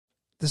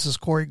This is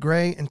Corey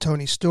Gray and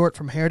Tony Stewart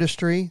from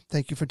Hairdustry.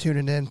 Thank you for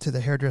tuning in to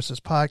the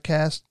Hairdressers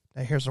Podcast.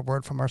 Now here's a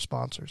word from our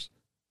sponsors.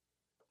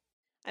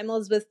 I'm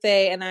Elizabeth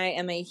Fay, and I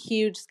am a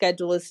huge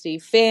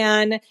Schedulicity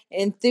fan,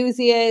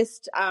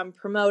 enthusiast,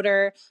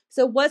 promoter.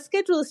 So what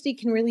Schedulicity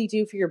can really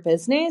do for your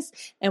business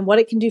and what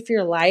it can do for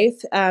your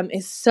life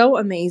is so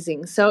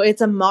amazing. So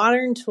it's a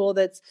modern tool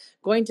that's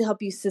going to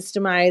help you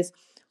systemize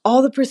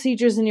all the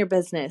procedures in your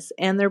business.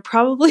 And they're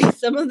probably,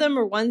 some of them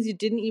are ones you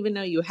didn't even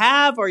know you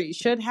have or you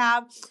should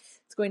have.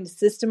 It's going to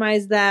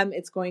systemize them.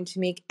 It's going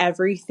to make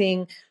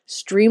everything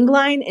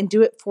streamlined and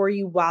do it for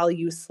you while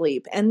you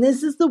sleep. And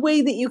this is the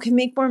way that you can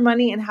make more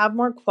money and have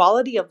more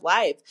quality of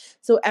life.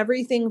 So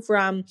everything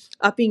from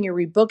upping your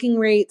rebooking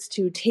rates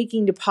to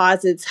taking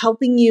deposits,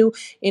 helping you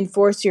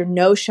enforce your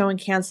no-show and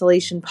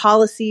cancellation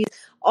policies,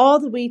 all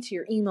the way to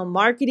your email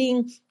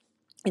marketing,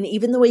 and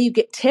even the way you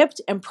get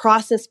tipped and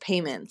process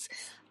payments.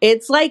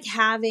 It's like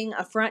having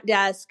a front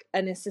desk,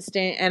 an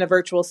assistant, and a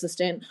virtual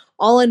assistant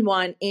all in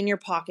one in your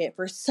pocket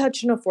for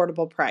such an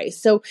affordable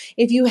price. So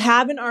if you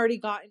haven't already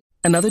gotten...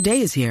 Another day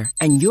is here,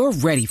 and you're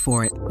ready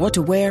for it. What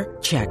to wear?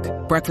 Check.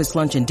 Breakfast,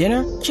 lunch, and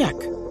dinner? Check.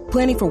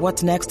 Planning for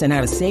what's next and how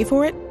to save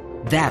for it?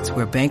 That's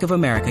where Bank of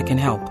America can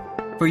help.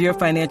 For your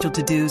financial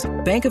to-dos,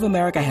 Bank of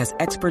America has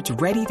experts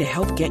ready to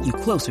help get you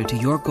closer to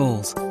your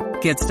goals.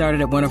 Get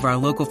started at one of our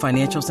local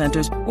financial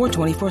centers or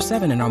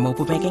 24/7 in our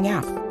mobile banking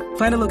app.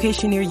 Find a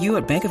location near you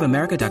at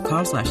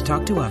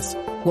bankofamerica.com/talktous.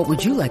 What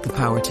would you like the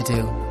power to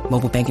do?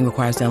 Mobile banking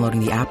requires downloading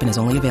the app and is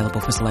only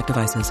available for select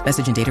devices.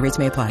 Message and data rates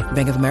may apply.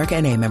 Bank of America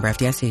N.A., member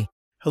FDIC.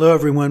 Hello,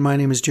 everyone. My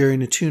name is Jerry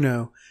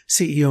Natuno,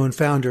 CEO and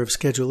founder of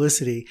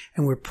Schedulicity,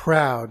 and we're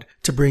proud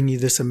to bring you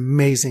this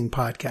amazing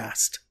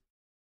podcast.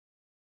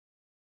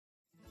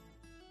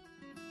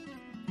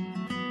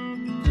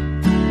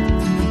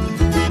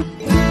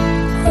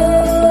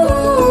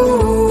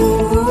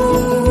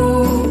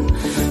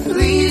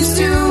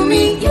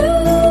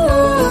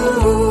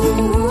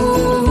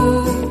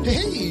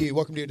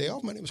 Welcome to your day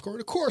off. My name is Corey.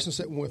 Of course, I'm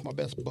sitting with my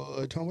best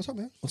bud, Tom. What's up,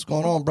 man? What's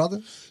going on,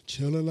 brother?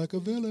 Chilling like a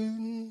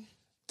villain.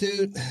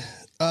 Dude,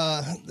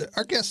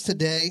 our guest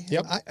today,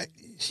 Yep.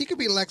 she could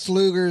be Lex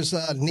Luger's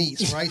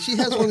niece, right? She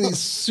has one of these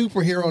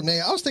superhero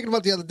names. I was thinking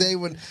about the other day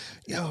when,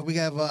 we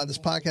have this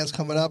podcast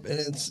coming up, and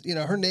it's,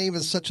 her name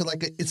is such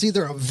it's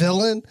either a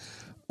villain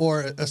or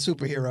a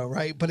superhero,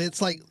 right? But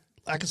it's like,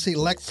 I could see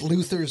Lex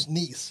Luthor's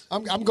niece.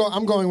 I'm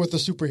going with the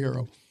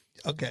superhero.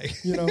 Okay.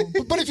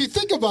 But if you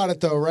think about it,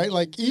 though, right?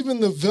 Like,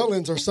 even the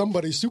villains are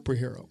somebody's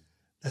superhero.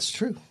 That's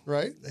true,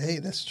 right? Hey,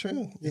 that's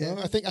true.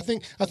 I think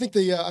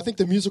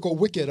the musical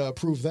Wicked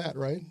proved that,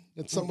 right?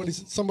 It's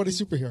somebody's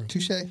superhero.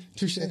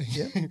 Touche.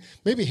 Yeah.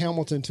 Maybe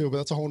Hamilton too, but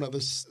that's a whole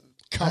nother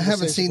conversation. I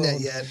haven't seen that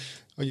yet.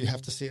 Oh, you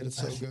have to see it. It's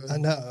so good. I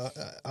know.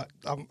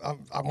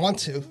 I want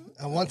to.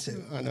 I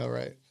know,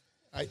 right?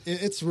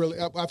 It's really.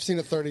 I've seen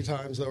it 30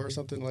 times though, or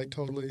something, like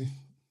totally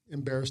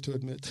embarrassed to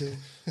admit to.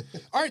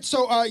 All right,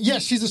 so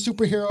yes, she's a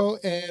superhero,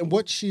 and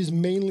what she's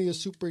mainly a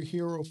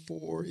superhero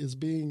for is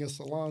being a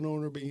salon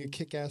owner, being a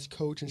kick-ass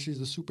coach, and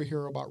she's a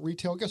superhero about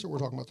retail. Guess what we're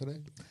talking about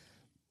today?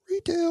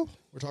 Retail.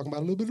 We're talking about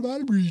a little bit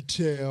about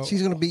retail.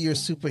 She's going to be your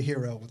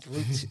superhero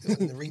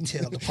in the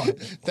retail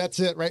department. That's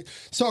it, right?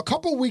 So a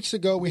couple of weeks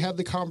ago, we had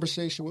the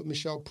conversation with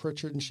Michelle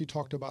Pritchard, and she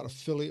talked about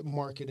affiliate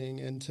marketing,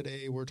 and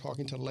today we're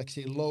talking to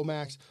Lexi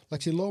Lomax.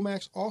 Lexi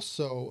Lomax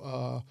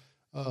also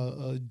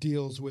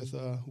deals with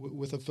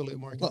affiliate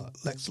marketing.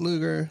 Look, Lex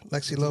Luger,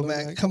 Lexi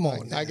Lomax. Come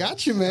on, I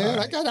got you, man.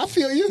 Right. I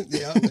feel you.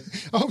 Yeah.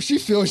 I hope she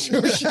feels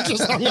you. She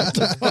just hung up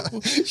the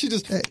phone. She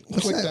just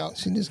clicked out.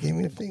 She just gave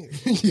me the finger.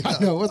 Yeah,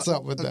 I know. What's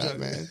up with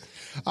that, man?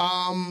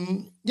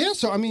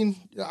 So I mean,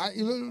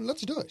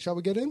 let's do it. Shall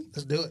we get in?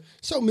 Let's do it.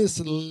 So, Miss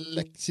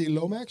Lexi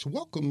Lomax,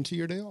 welcome to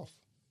your day off.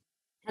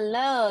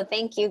 Hello.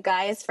 Thank you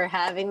guys for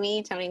having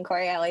me. Tony and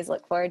Corey, I always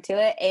look forward to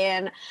it.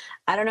 And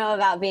I don't know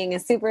about being a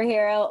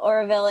superhero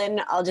or a villain.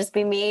 I'll just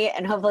be me,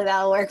 and hopefully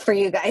that'll work for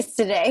you guys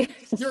today.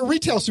 You're a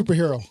retail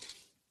superhero.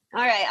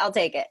 All right. I'll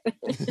take it.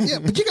 Yeah,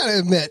 but you got to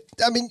admit,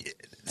 I mean,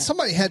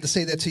 somebody had to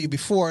say that to you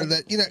before,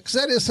 that, because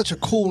that is such a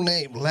cool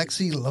name,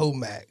 Lexi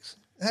Lomax.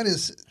 That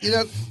is,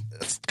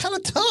 it's kind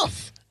of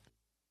tough.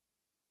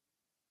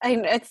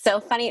 It's so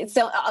funny.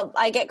 So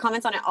I get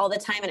comments on it all the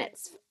time, and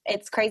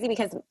it's crazy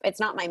because it's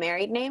not my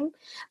married name,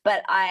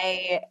 but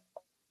I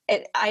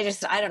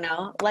don't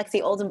know.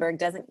 Lexi Oldenburg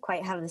doesn't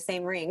quite have the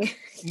same ring.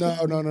 No.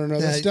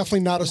 That's definitely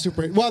not a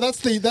superhero. Well, that's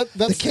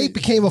the cape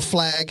became a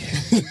flag.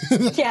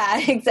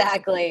 Yeah,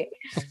 exactly.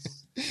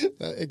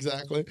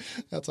 Exactly.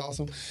 That's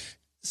awesome.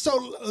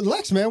 So,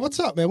 Lex, man,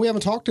 what's up, man? We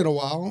haven't talked in a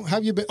while.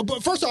 Have you been?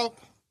 But first off,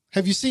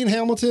 have you seen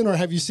Hamilton or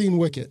have you seen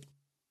Wicked?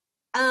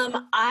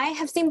 I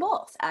have seen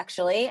both,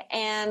 actually,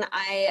 and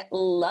I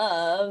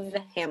love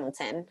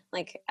Hamilton.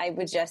 Like, I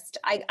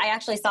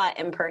actually saw it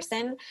in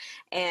person,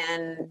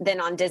 and then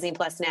on Disney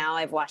Plus now,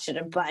 I've watched it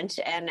a bunch,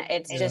 and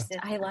it's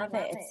I love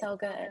it. It's so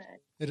good.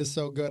 It is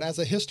so good. As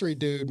a history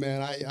dude,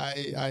 man,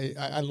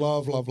 I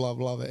love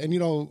it. And,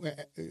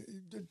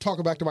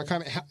 talking back to my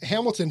comment,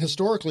 Hamilton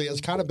historically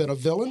has kind of been a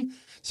villain.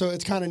 So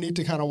it's kind of neat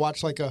to kind of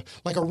watch like a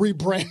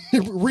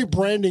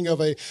rebranding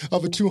of a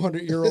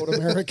 200-year-old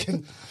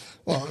American.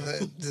 Well,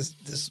 this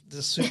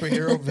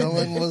superhero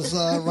villain was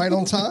right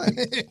on time.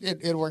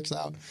 It works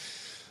out.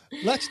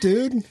 Lex,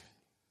 dude.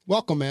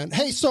 Welcome, man.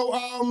 Hey, so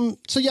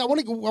yeah, I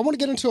want to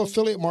get into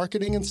affiliate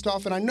marketing and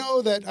stuff, and I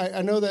know that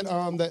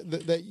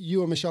that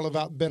you and Michelle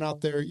have been out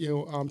there,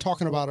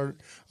 talking about it,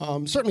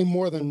 certainly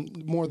more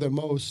than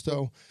most.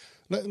 So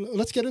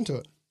let's get into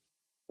it.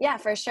 Yeah,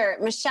 for sure.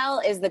 Michelle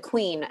is the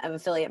queen of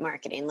affiliate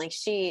marketing. Like,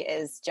 she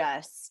is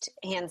just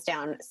hands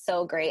down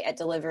so great at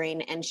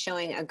delivering and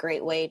showing a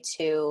great way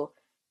to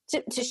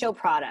show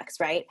products,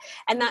 right?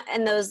 And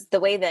the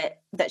way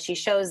that she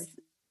shows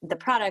the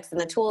products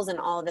and the tools and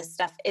all of this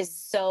stuff is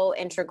so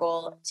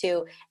integral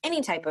to any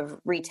type of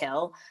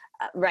retail,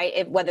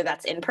 right? Whether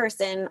that's in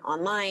person,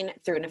 online,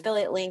 through an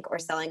affiliate link, or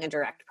selling a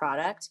direct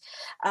product.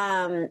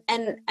 And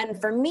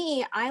for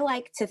me, I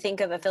like to think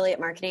of affiliate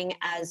marketing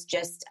as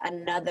just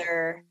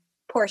another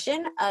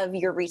portion of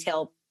your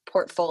retail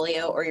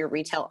portfolio or your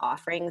retail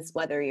offerings,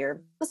 whether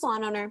you're a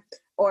salon owner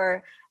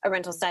or a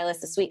rental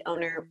stylist, a suite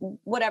owner,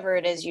 whatever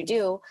it is you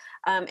do.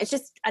 It's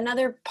just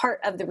another part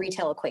of the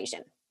retail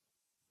equation.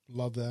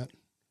 Love that.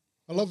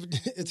 I love it.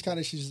 It's kind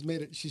of,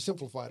 she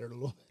simplified it a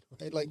little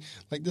bit, right?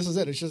 Like this is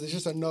it. It's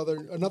just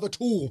another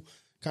tool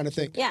kind of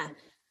thing. Yeah.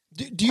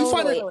 Do you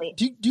find it,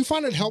 do you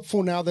find it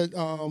helpful now that,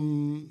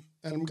 and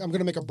I'm going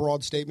to make a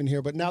broad statement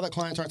here, but now that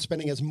clients aren't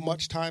spending as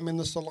much time in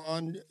the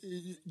salon,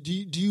 do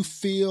you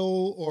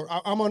feel, or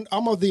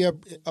I'm of the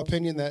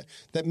opinion that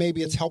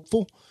maybe it's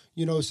helpful,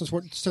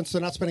 since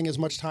they're not spending as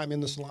much time in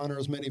the salon or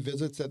as many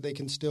visits, that they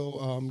can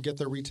still get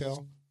their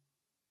retail?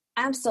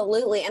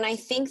 Absolutely. And I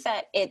think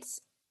that it's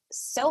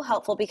so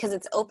helpful because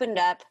it's opened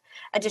up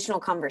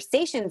additional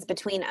conversations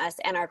between us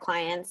and our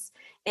clients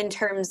in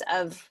terms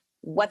of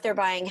what they're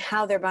buying,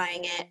 how they're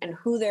buying it, and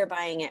who they're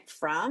buying it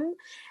from.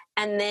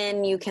 And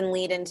then you can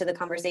lead into the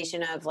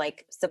conversation of,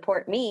 like,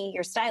 support me,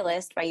 your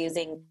stylist, by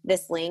using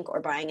this link or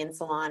buying in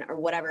salon or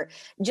whatever.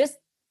 Just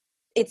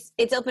it's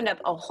opened up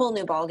a whole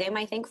new ballgame,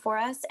 I think, for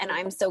us. And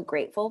I'm so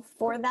grateful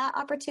for that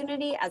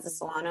opportunity as a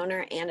salon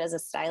owner and as a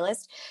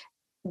stylist,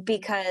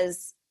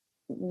 because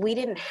we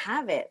didn't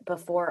have it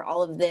before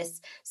all of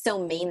this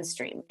so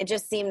mainstream. It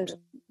just seemed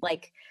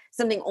like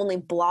something only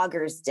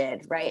bloggers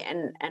did, right?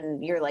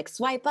 And you're like,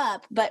 swipe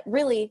up. But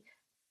really,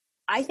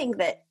 I think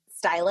that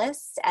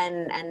stylists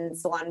and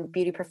salon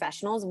beauty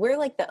professionals, we're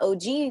like the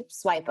OG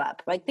swipe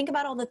up. Like, think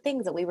about all the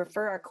things that we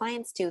refer our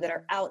clients to that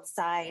are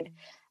outside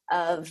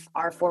of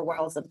our four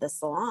walls of the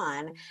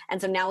salon.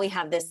 And so now we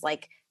have this,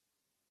 like,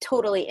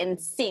 totally in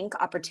sync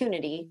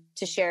opportunity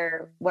to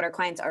share what our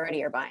clients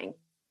already are buying.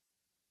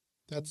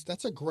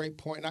 That's a great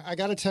point. I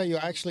got to tell you,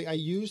 I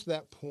used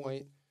that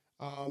point.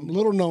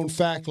 Little known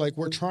fact, like,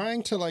 we're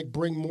trying to, like,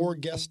 bring more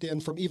guests in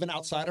from even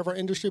outside of our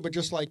industry, but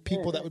just like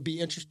people that would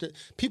be interested,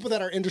 people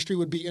that our industry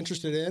would be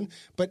interested in.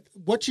 But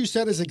what you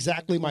said is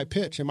exactly my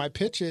pitch. And my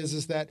pitch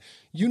is that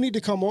you need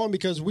to come on,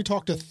 because we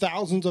talk to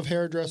thousands of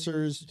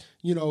hairdressers,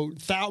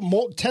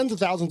 tens of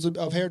thousands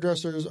of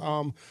hairdressers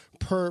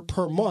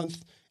per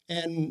month.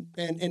 And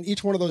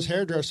each one of those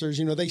hairdressers,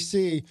 they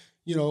see,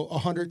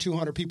 100,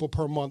 200 people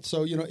per month.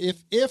 So,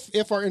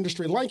 if our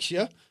industry likes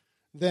you,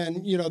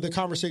 then, the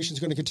conversation is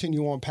going to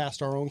continue on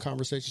past our own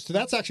conversations. So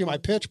that's actually my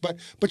pitch.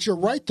 But you're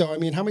right, though. I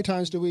mean, how many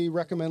times do we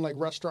recommend, like,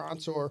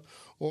 restaurants or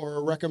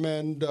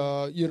recommend,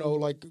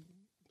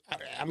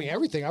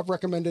 everything. I've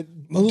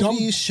recommended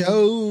movies,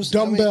 shows,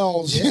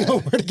 dumbbells,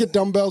 where to get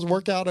dumbbells,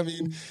 workout. I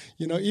mean,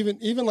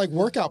 even like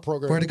workout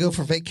programs. Where to go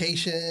for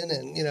vacation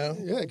and,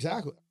 Yeah,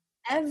 exactly.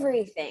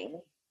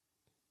 Everything.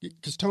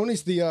 Because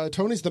Tony's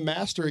the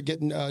master at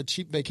getting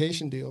cheap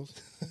vacation deals.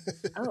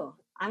 Oh,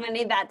 I'm gonna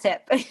need that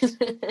tip.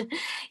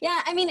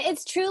 Yeah, I mean,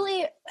 it's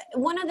truly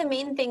one of the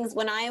main things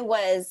when I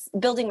was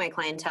building my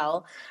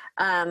clientele,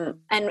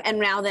 and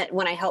now that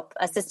when I help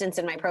assistants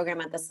in my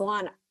program at the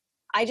salon,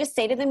 I just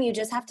say to them, you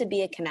just have to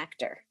be a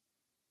connector.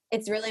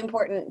 It's really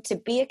important to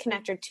be a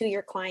connector to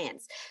your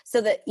clients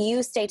so that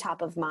you stay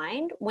top of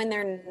mind when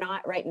they're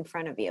not right in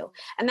front of you.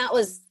 And that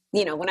was,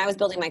 when I was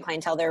building my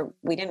clientele,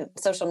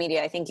 social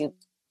media, I think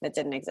that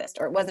didn't exist,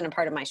 or it wasn't a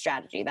part of my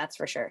strategy, that's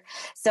for sure.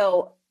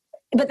 So,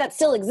 but that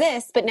still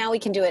exists, but now we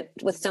can do it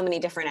with so many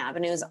different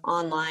avenues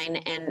online,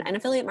 and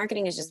affiliate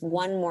marketing is just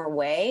one more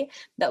way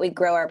that we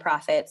grow our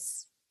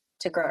profits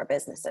to grow our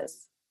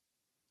businesses.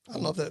 I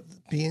love that.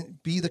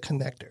 Be the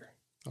connector.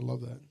 I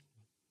love that.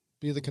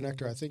 Be the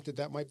connector. I think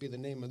that might be the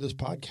name of this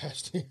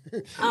podcast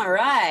here. All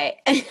right.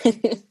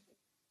 But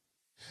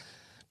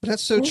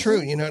that's so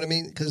true. You know what I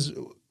mean? Because,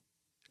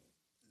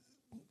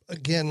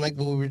 again, like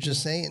what we were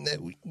just saying, that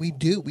we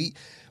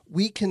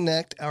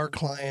connect our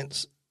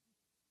clients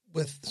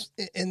with,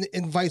 and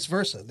vice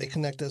versa. They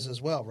connect us as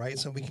well, right?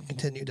 So we can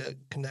continue to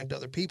connect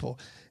other people.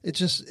 It's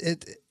just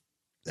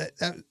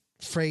that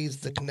phrase,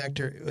 the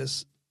connector,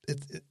 it's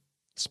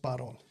spot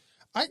on.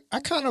 I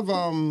kind of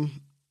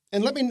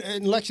And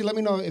Lexi, let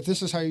me know if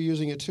this is how you're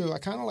using it too. I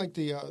kind of like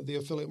the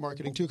affiliate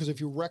marketing too, because if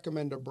you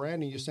recommend a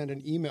brand and you send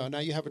an email, now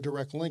you have a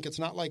direct link. It's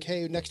not like,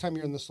 hey, next time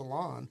you're in the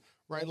salon,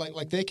 right?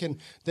 Like they can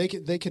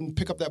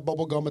pick up that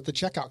bubble gum at the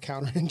checkout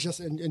counter and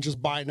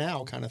just buy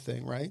now kind of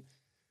thing, right?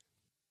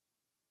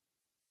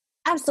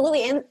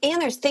 Absolutely. And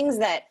there's things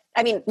that,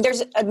 I mean,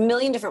 there's a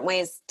million different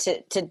ways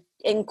to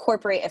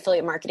incorporate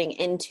affiliate marketing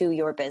into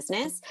your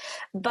business.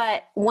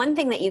 But one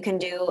thing that you can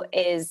do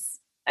is,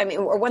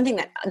 or one thing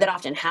that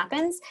often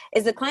happens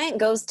is the client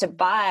goes to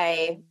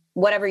buy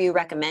whatever you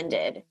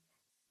recommended,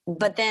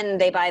 but then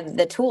they buy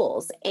the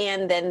tools,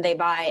 and then they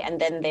buy, and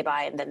then they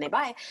buy, and then they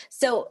buy.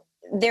 So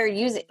they're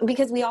using,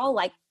 because we all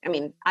like,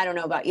 I don't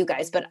know about you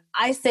guys, but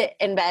I sit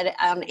in bed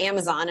on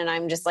Amazon and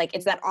I'm just like,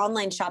 it's that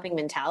online shopping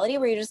mentality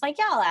where you're just like,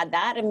 yeah, I'll add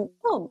that. And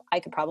I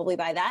could probably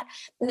buy that.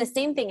 And the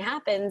same thing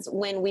happens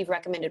when we've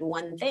recommended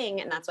one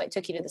thing, and that's why it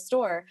took you to the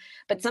store.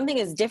 But something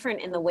is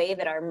different in the way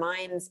that our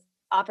minds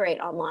operate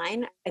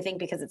online. I think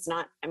because it's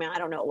not, I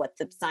don't know what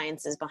the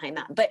science is behind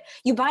that, but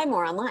you buy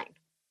more online.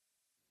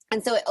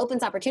 And so it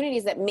opens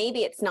opportunities that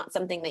maybe it's not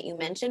something that you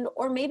mentioned,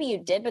 or maybe you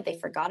did, but they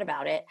forgot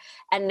about it.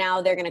 And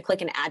now they're going to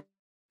click and add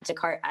to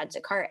cart,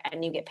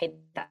 and you get paid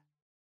that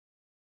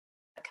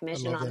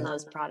commission on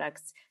those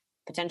products,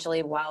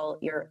 potentially while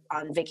you're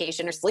on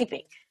vacation or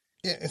sleeping.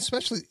 Yeah,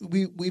 especially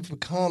we've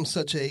become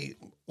such a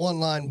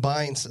online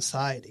buying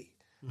society.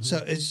 Mm-hmm.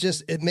 So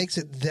it makes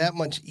it that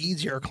much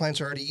easier. Our clients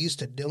are already used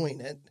to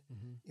doing it.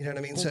 Mm-hmm. You know what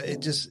I mean? So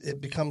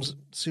it becomes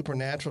super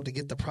natural to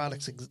get the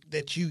products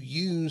that you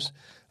use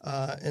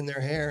in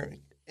their hair,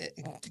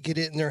 to get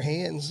it in their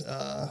hands,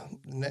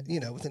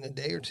 within a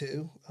day or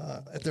two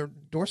at their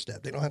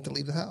doorstep. They don't have to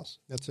leave the house.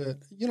 That's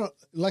it.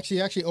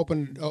 Lexi actually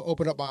opened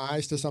up my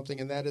eyes to something,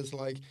 and that is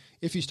like,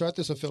 if you start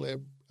this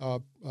affiliate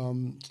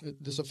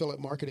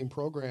marketing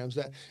programs,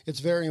 that it's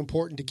very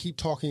important to keep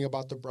talking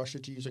about the brush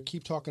that you use, or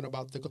keep talking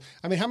about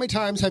how many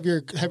times have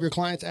your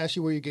clients asked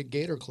you where you get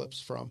gator clips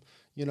from?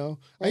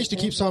 I used to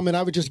keep some, and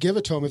I would just give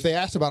it to them. If they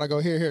asked about it, I go,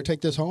 here, take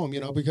this home,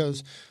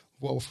 because,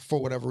 well, for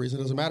whatever reason,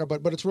 it doesn't matter.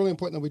 But it's really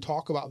important that we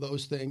talk about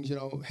those things,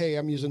 hey,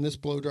 I'm using this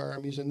blow dryer,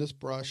 I'm using this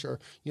brush, or,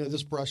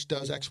 this brush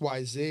does X,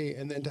 Y, Z.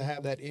 And then to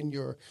have that in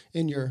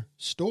your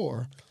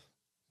store,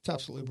 it's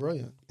absolutely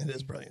brilliant. It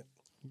is brilliant.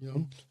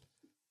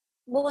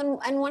 Well,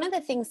 and one of the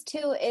things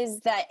too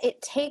is that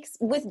it takes,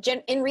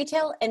 in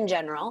retail in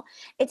general,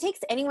 it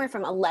takes anywhere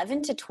from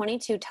 11 to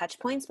 22 touch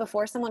points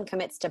before someone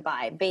commits to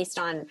buy, based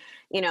on,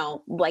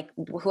 like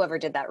whoever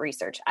did that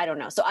research. I don't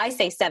know. So I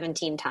say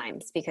 17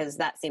 times because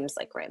that seems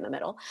like right in the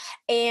middle.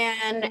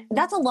 And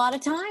that's a lot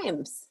of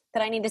times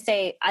that I need to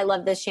say, I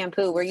love this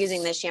shampoo. We're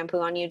using this shampoo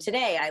on you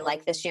today. I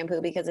like this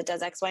shampoo because it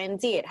does X, Y, and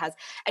Z.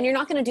 And you're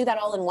not going to do that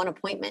all in one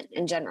appointment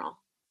in general.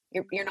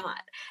 You're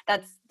not.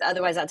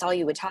 Otherwise that's all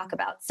you would talk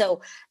about.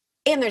 So,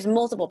 and there's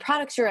multiple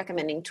products you're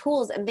recommending,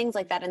 tools and things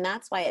like that. And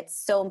that's why it's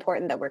so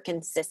important that we're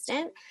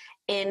consistent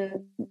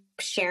in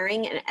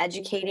sharing and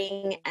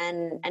educating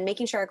and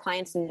making sure our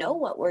clients know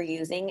what we're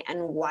using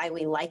and why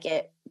we like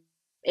it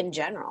in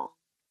general.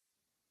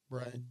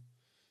 Right.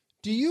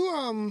 Do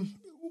you,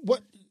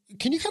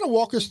 can you kind of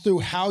walk us through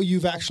how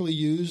you've actually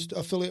used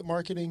affiliate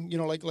marketing?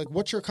 Like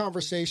what's your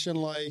conversation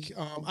like?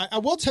 I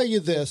will tell you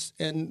this,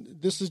 and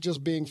this is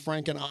just being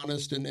frank and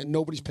honest, and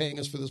nobody's paying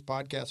us for this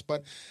podcast,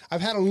 but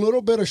I've had a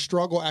little bit of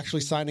struggle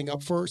actually signing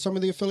up for some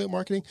of the affiliate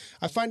marketing.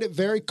 I find it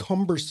very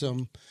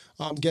cumbersome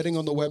getting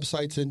on the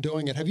websites and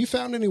doing it. Have you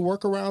found any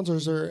workarounds, or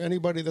is there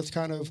anybody that's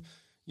kind of,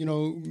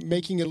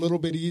 making it a little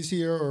bit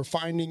easier, or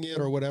finding it,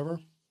 or whatever?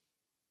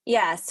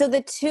 Yeah. So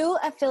the two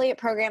affiliate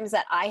programs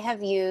that I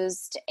have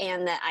used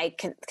and that I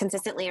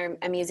consistently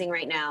am using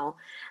right now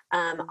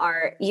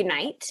are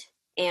Unite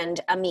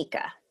and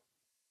Amika.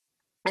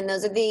 And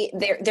those are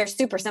they're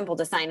super simple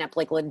to sign up,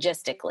 like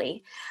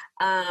logistically.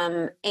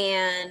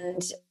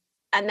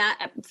 And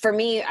that for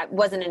me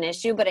wasn't an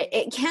issue, but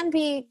it can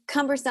be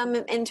cumbersome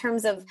in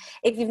terms of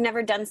if you've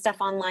never done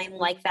stuff online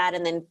like that,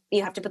 and then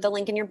you have to put the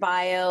link in your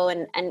bio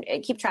and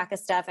keep track of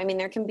stuff.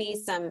 There can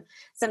be some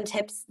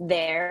tips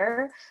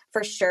there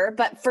for sure.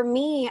 But for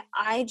me,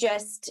 I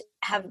just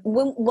have,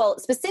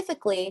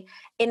 specifically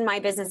in my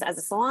business as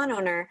a salon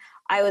owner,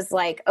 I was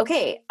like,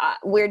 okay,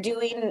 we're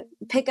doing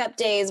pickup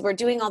days. We're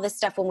doing all this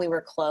stuff when we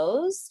were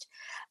closed.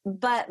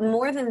 But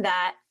more than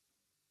that,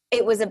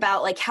 it was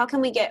about like, how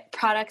can we get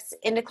products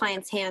into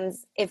clients'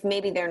 hands if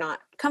maybe they're not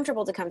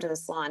comfortable to come to the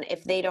salon,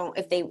 if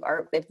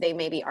they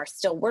maybe are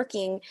still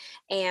working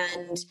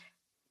and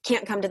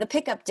can't come to the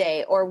pickup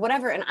day or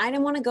whatever. And I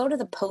didn't want to go to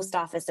the post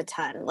office a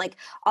ton, like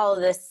all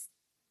of this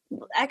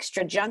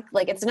extra junk.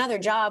 Like it's another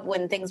job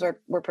when things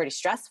were pretty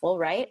stressful,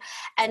 right?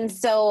 And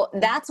so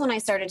that's when I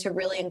started to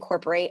really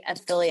incorporate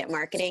affiliate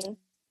marketing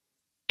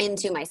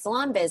into my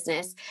salon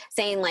business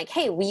saying like,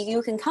 hey,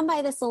 you can come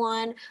by the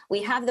salon.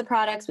 We have the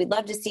products. We'd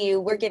love to see you.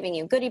 We're giving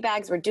you goodie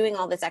bags. We're doing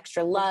all this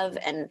extra love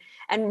and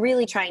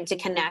really trying to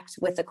connect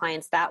with the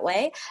clients that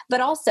way.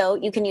 But also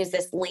you can use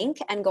this link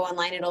and go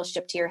online. It'll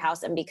ship to your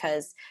house. And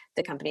because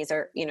the companies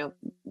are,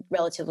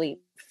 relatively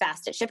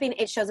fast at shipping,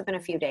 it shows up in a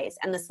few days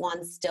and the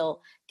salon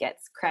still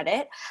gets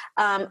credit.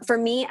 For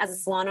me as a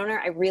salon owner,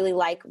 I really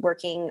like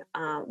working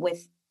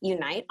with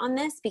Unite on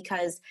this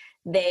because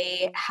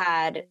they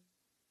have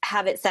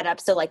it set up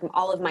so like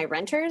all of my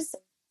renters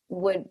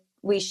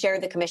we share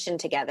the commission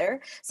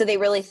together. So they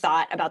really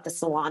thought about the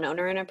salon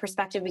owner in a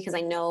perspective, because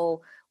I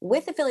know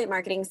with affiliate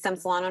marketing, some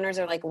salon owners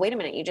are like, wait a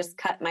minute, you just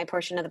cut my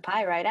portion of the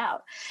pie right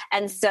out.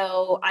 And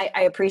so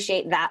I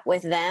appreciate that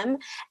with them.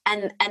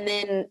 And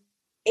then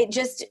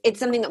it's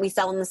something that we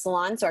sell in the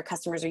salon. So our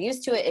customers are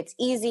used to it. It's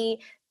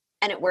easy.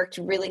 And it worked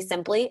really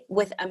simply.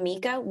 With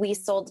Amika, we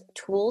sold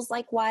tools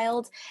like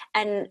wild,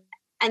 and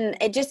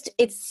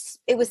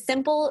it was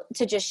simple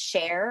to just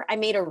share. I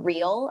made a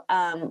reel,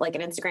 like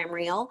an Instagram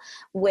reel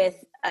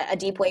with a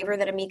deep waiver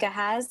that Amika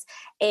has.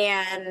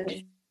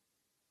 And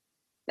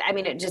I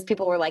mean,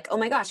 people were like, oh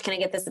my gosh, can I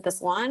get this at the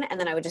salon? And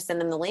then I would just send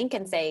them the link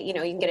and say, you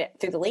can get it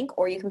through the link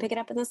or you can pick it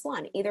up in the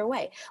salon. Either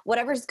way,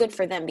 whatever's good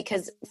for them.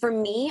 Because for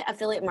me,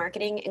 affiliate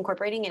marketing,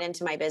 incorporating it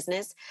into my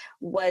business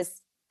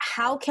was,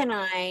 how can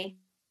I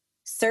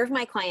serve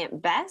my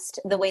client best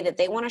the way that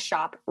they want to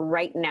shop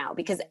right now?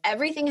 Because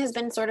everything has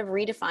been sort of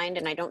redefined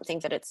and I don't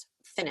think that it's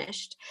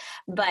finished.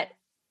 But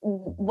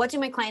what do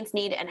my clients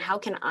need and how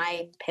can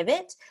I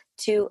pivot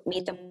to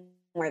meet them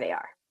where they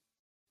are?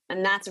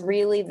 And that's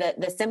really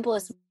the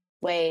simplest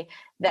way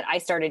that I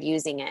started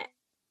using it.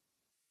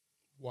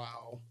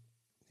 Wow.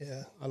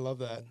 Yeah. I love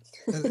that.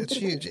 It's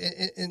huge.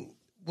 And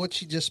what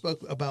she just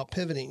spoke about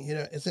pivoting,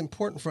 it's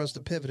important for us to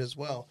pivot as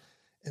well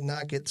and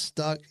not get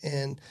stuck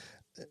in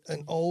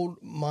an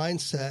old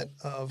mindset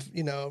of,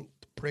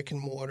 brick and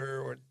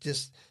mortar or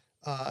just,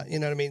 what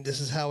I mean?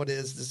 This is how it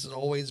is. This has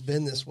always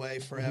been this way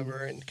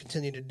forever and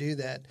continue to do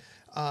that,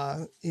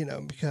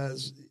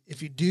 because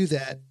if you do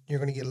that, you're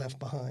going to get left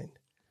behind.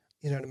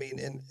 You know what I mean?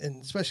 And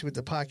especially with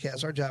the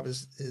podcast, our job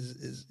is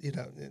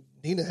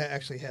Nina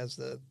actually has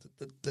the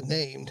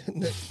name,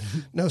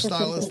 no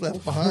stylist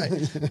left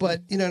behind.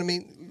 But, you know what I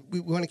mean? We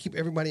want to keep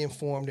everybody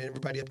informed and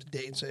everybody up to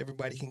date so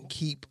everybody can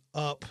keep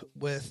up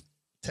with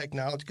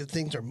technology, because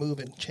things are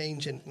moving,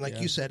 changing. Like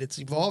you said, it's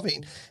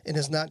evolving and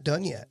it's not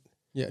done yet.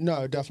 Yeah,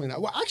 no, definitely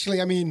not. Well, actually,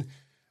 I mean,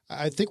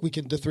 I think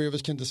the three of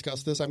us can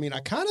discuss this. I mean, I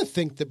kind of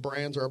think that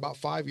brands are about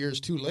 5 years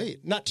too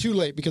late. Not too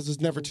late, because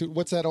it's never too,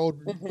 what's that old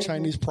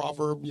Chinese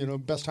proverb,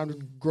 best time to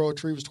grow a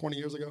tree was 20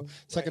 years ago.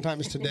 Second time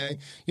is today.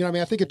 I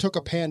mean, I think it took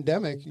a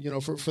pandemic,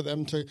 for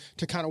them to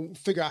kind of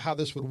figure out how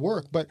this would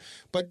work. But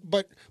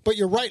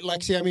you're right,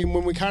 Lexi. I mean,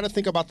 when we kind of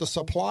think about the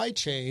supply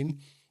chain,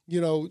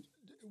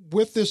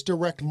 with this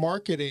direct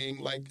marketing,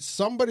 like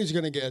somebody's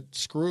going to get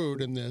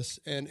screwed in this,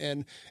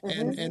 and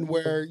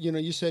where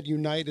you said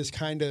Unite is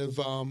kind of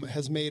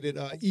has made it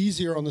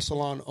easier on the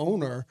salon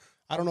owner.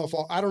 I don't know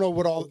I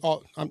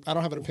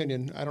don't have an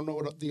opinion. I don't know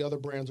what the other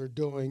brands are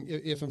doing,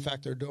 if in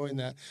fact they're doing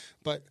that,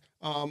 but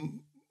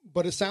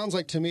it sounds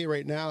like to me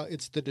right now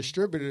it's the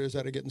distributors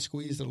that are getting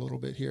squeezed a little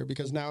bit here,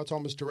 because now it's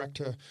almost direct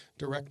to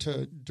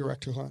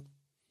client.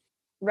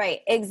 Right,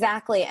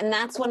 exactly, and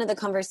that's one of the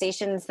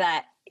conversations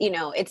that.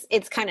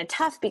 It's kind of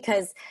tough,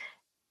 because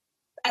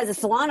as a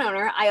salon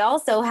owner, I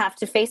also have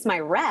to face my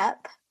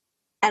rep,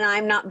 and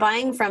I'm not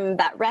buying from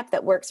that rep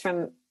that works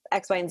from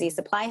X, Y, and Z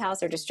supply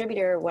house or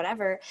distributor or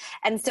whatever.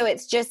 And so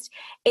it's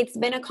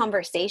been a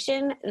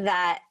conversation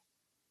that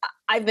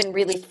I've been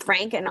really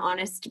frank and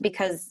honest,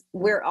 because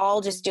we're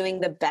all just doing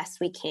the best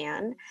we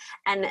can.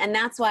 And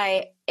that's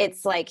why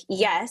it's like,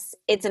 yes,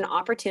 it's an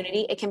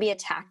opportunity. It can be a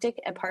tactic,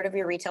 a part of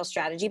your retail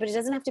strategy, but it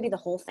doesn't have to be the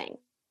whole thing.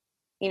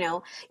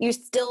 You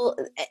still,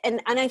 and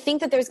I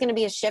think that there's going to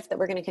be a shift that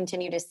we're going to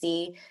continue to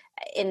see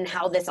in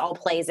how this all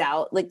plays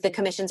out. Like the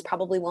commissions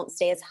probably won't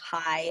stay as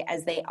high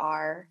as they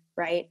are,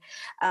 right?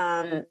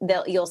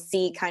 You'll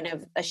see kind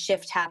of a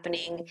shift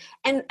happening.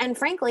 And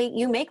frankly,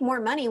 you make more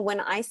money when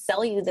I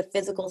sell you the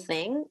physical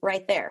thing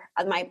right there.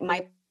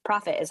 My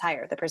profit is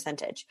higher, the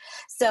percentage.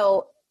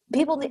 So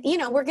people,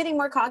 we're getting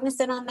more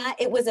cognizant on that.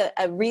 It was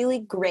a really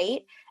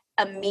great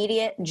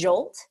immediate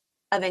jolt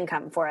of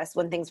income for us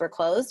when things were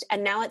closed.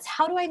 And now it's,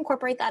 how do I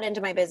incorporate that into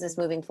my business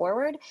moving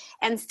forward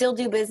and still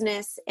do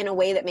business in a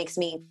way that makes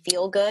me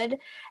feel good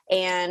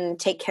and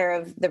take care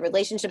of the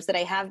relationships that I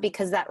have,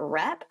 because that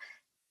rep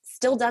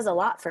still does a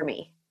lot for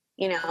me,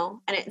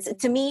 and it's,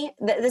 to me,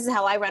 this is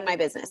how I run my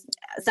business.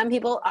 Some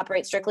people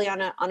operate strictly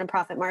on a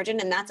profit margin,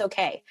 and that's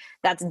okay.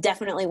 That's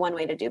definitely one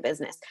way to do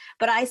business,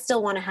 but I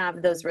still want to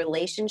have those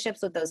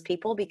relationships with those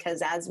people,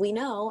 because as we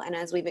know, and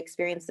as we've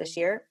experienced this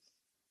year,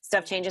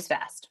 stuff changes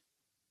fast.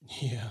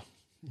 Yeah,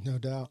 no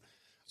doubt.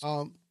 I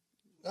was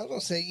going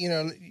to say,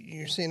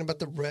 you're saying about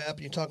the rep,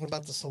 you're talking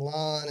about the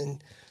salon.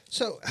 And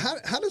so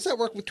how does that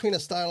work between a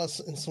stylist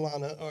and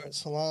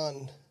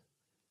salon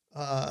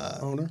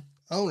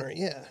owner?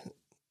 Yeah.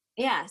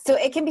 Yeah. So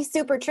it can be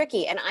super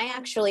tricky. And I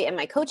actually, in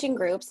my coaching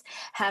groups,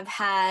 have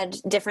had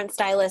different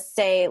stylists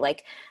say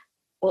like,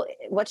 well,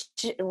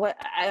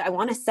 I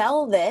want to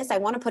sell this. I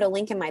want to put a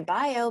link in my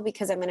bio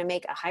because I'm going to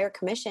make a higher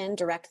commission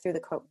direct through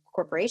the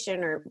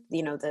corporation or,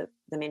 the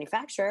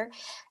manufacturer.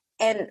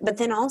 But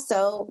then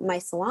also my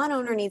salon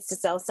owner needs to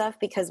sell stuff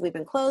because we've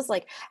been closed.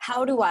 Like,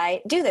 how do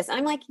I do this? And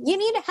I'm like, you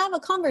need to have a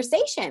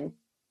conversation.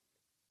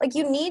 Like,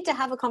 you need to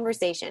have a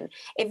conversation.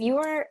 If you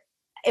are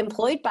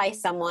employed by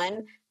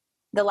someone,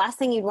 the last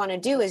thing you'd want to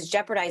do is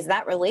jeopardize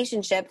that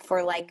relationship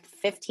for like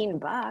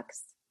 $15.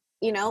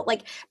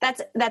 Like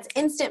that's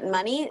instant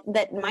money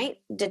that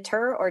might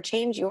deter or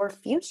change your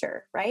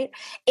future, right?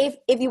 If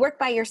you work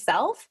by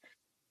yourself,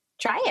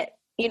 try it,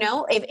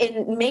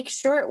 and make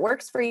sure it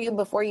works for you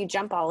before you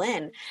jump all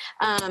in.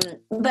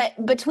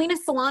 But between a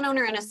salon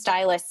owner and a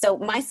stylist, so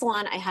my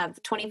salon, I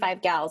have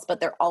 25 gals,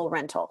 but they're all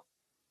rental.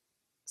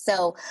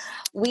 So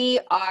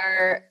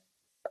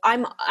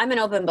I'm an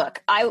open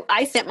book.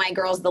 I sent my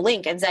girls the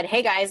link and said,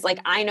 hey guys, like,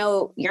 I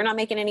know you're not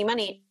making any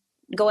money.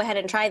 Go ahead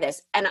and try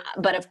this.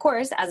 But of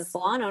course, as a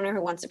salon owner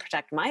who wants to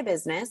protect my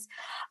business,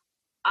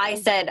 I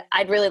said,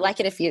 I'd really like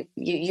it if you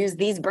use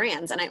these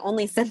brands. And I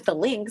only sent the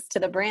links to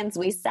the brands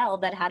we sell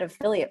that had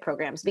affiliate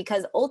programs,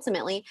 because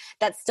ultimately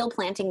that's still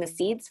planting the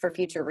seeds for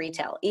future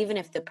retail. Even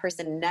if the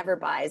person never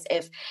buys,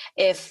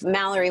 if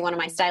Mallory, one of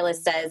my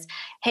stylists, says,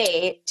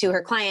 hey, to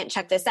her client,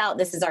 check this out,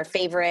 this is our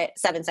favorite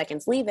 7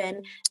 seconds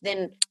leave-in,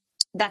 then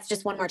that's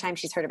just one more time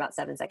she's heard about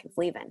 7 seconds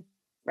leave-in.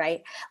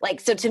 Right? Like,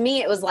 so to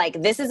me, it was like,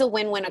 this is a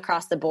win-win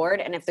across the board.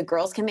 And if the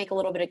girls can make a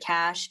little bit of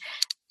cash,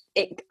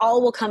 it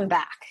all will come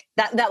back.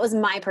 That was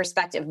my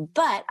perspective.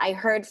 But I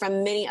heard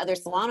from many other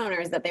salon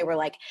owners that they were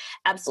like,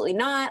 absolutely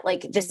not.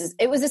 Like,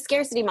 it was a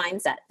scarcity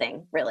mindset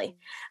thing, really.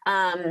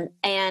 And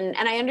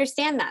I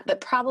understand that, but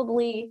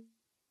probably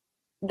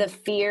the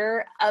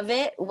fear of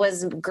it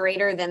was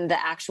greater than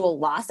the actual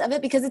loss of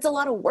it, because it's a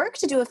lot of work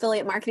to do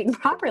affiliate marketing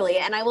properly.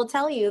 And I will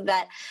tell you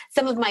that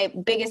some of my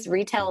biggest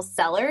retail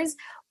sellers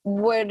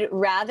would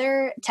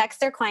rather text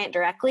their client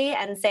directly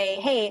and say,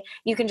 hey,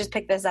 you can just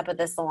pick this up at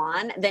the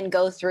salon, than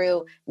go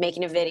through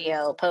making a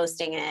video,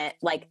 posting it.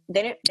 Like,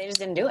 they just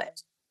didn't do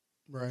it.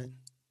 Right.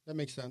 That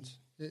makes sense.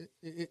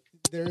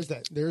 There is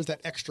that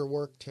extra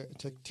work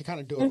to kind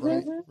of do it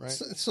right.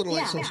 It's sort of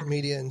like social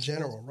media in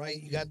general, right?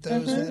 You got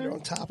those that are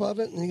on top of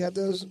it, and you got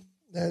those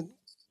that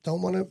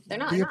don't want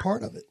to be a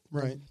part of it.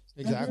 Right.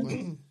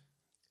 Exactly.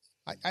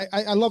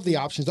 I love the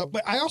options,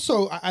 but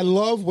I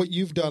love what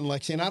you've done,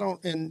 Lexi,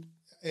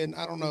 and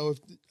I don't know if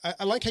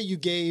I like how you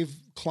gave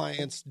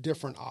clients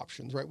different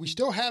options, right? We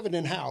still have it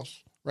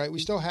in-house, right? We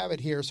still have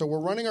it here. So we're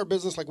running our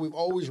business like we've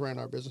always ran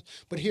our business.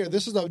 But here,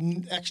 this is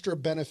an extra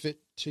benefit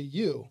to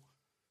you,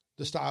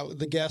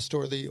 the guest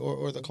or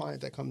the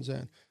client that comes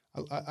in.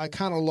 I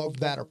kind of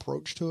love that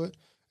approach to it,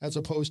 as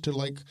opposed to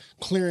like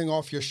clearing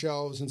off your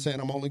shelves and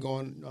saying, I'm only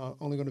going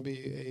to be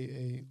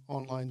a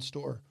online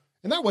store.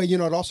 And that way,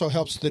 it also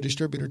helps the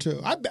distributor too.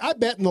 I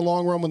bet in the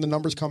long run, when the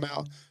numbers come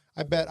out,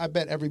 I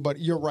bet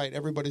everybody, you're right,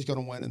 everybody's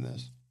going to win in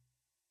this.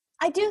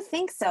 I do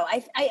think so.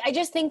 I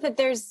just think that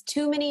there's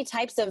too many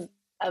types of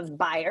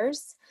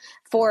buyers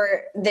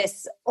for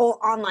this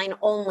online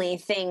only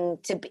thing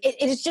to be.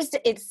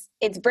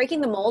 It's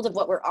breaking the mold of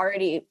what we're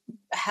already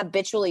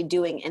habitually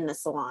doing in the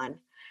salon,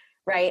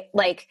 right?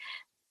 Like,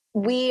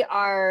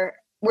 we're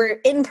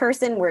in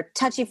person, we're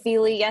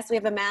touchy-feely. Yes, we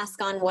have a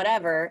mask on,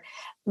 whatever,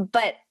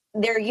 but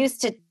they're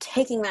used to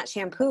taking that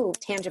shampoo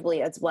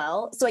tangibly as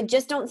well. So I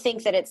just don't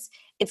think that it's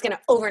going to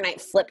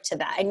overnight flip to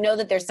that. I know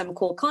that there's some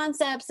cool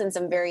concepts and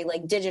some very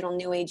like digital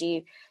new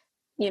agey,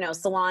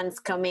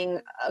 salons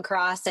coming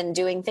across and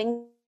doing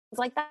things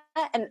like that.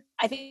 And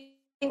I think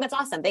that's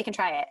awesome. They can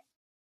try it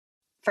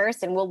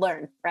first and we'll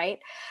learn. Right.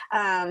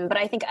 But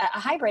I think a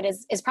hybrid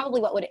is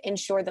probably what would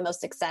ensure the most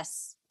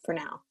success for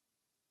now.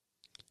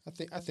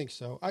 I think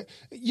so.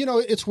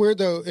 It's weird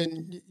though,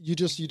 and you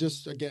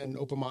just again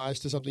open my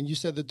eyes to something. You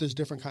said that there's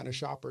different kind of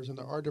shoppers, and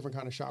there are different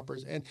kind of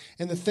shoppers. And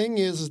the thing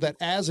is that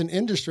as an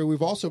industry,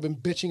 we've also been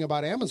bitching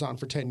about Amazon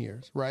for 10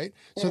 years, right?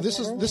 So this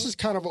is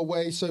kind of a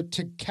way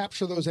to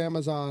capture those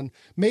Amazon.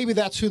 Maybe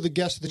that's who the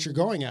guests that you're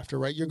going after,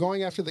 right? You're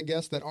going after the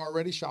guests that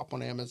already shop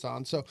on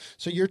Amazon. So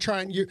you're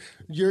trying. You're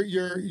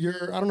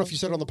I don't know if you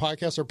said it on the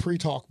podcast or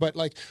pre-talk, but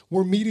like,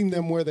 we're meeting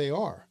them where they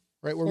are.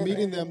 Right, we're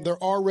meeting them. They're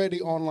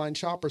already online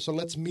shoppers, so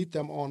let's meet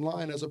them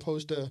online as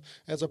opposed to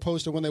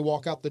when they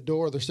walk out the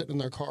door, they're sitting in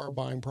their car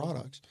buying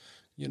products.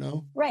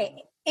 Right,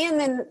 and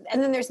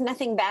then there's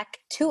nothing back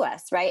to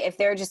us, right? If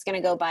they're just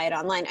going to go buy it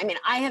online. I mean,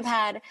 I have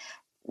had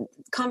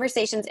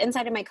conversations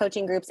inside of my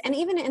coaching groups, and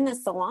even in the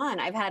salon,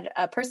 I've had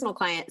a personal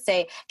client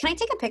say, "Can I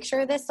take a picture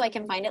of this so I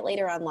can find it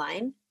later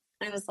online?"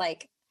 And I was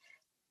like,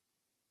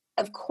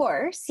 of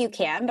course you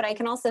can, but I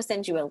can also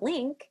send you a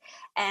link,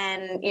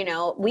 and,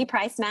 we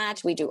price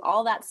match, we do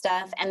all that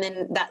stuff. And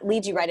then that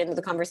leads you right into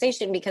the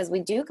conversation, because we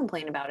do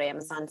complain about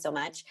Amazon so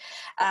much.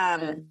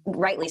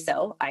 Rightly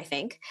so, I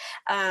think.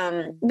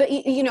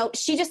 But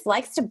she just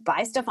likes to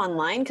buy stuff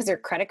online because her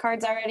credit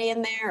card's already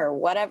in there or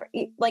whatever.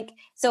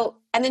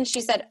 And then she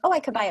said, oh, I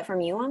could buy it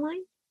from you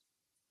online.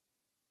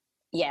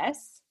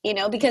 Yes.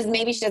 Because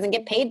maybe she doesn't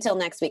get paid till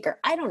next week, or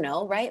I don't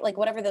know, right? Like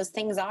whatever those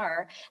things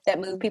are that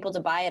move people to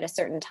buy at a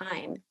certain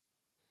time.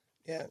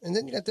 Yeah, and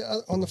then you got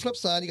on the flip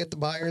side, you got the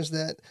buyers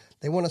that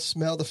they want to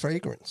smell the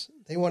fragrance.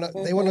 They want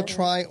to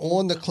try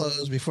on the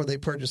clothes before they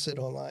purchase it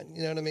online.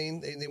 You know what I mean?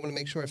 They want to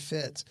make sure it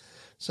fits.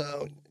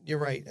 So you're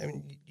right. I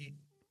mean,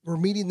 we're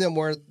meeting them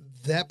where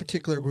that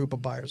particular group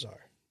of buyers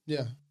are.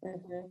 Yeah.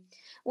 Mm-hmm.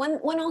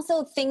 One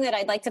also thing that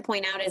I'd like to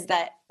point out is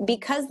that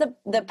because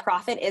the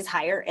profit is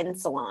higher in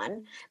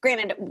salon,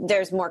 granted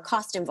there's more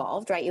cost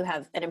involved, right? You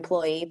have an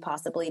employee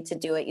possibly to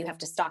do it. You have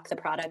to stock the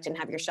product and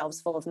have your shelves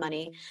full of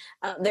money.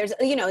 There's,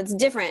 it's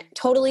different,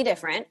 totally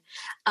different.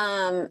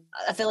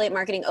 Affiliate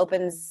marketing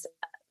opens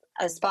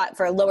a spot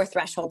for a lower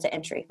threshold to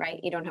entry, right?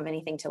 You don't have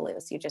anything to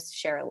lose. You just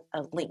share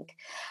a link.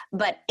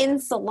 But in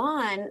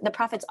salon, the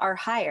profits are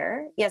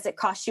higher. Yes, it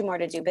costs you more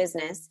to do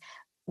business,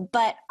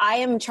 but I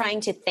am trying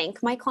to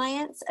thank my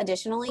clients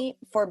additionally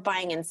for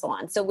buying in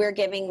salon. So we're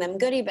giving them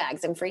goodie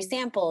bags and free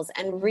samples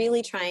and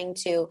really trying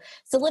to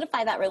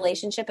solidify that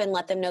relationship and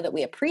let them know that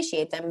we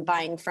appreciate them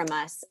buying from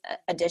us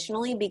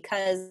additionally,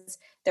 because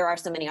there are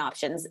so many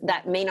options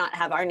that may not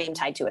have our name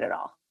tied to it at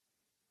all.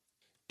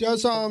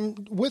 Does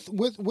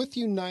with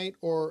Unite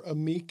or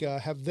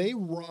Amika, have they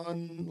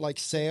run like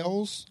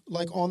sales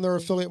like on their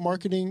affiliate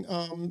marketing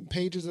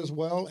pages as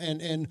well?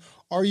 And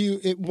are you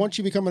once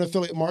you become an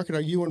affiliate marketer,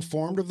 are you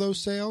informed of those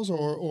sales,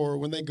 or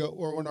when they go,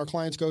 or when our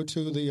clients go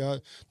to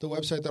the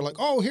website, they're like,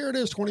 oh, here it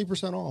is,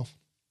 20% off?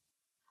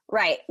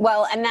 Right.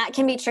 Well, and that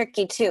can be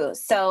tricky too.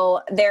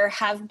 So there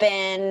have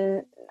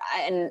been,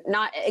 and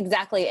not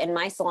exactly in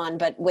my salon,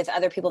 but with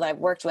other people that I've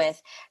worked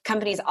with,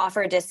 companies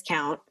offer a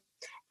discount.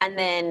 And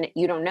then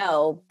you don't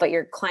know, but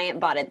your client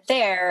bought it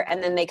there.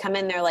 And then they come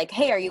in, they're like,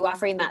 hey, are you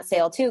offering that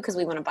sale too? Because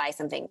we want to buy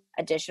something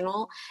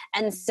additional.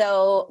 And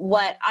so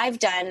what I've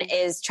done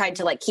is tried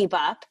to like keep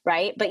up,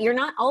 right? But you're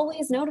not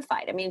always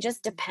notified. I mean, it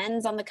just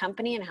depends on the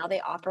company and how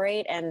they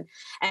operate. And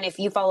if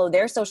you follow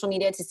their social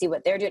media to see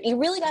what they're doing, you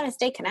really got to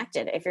stay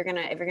connected if you're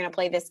gonna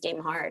play this game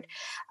hard.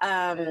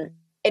 And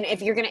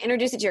if you're going to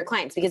introduce it to your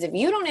clients, because if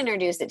you don't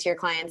introduce it to your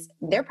clients,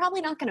 they're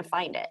probably not going to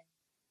find it.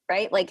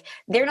 Right? Like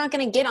they're not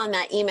going to get on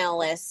that email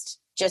list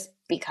just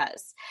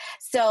because.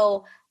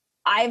 So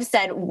I've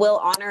said, we'll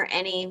honor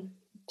any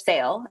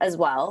sale as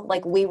well.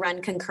 Like we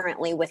run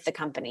concurrently with the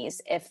companies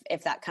if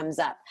that comes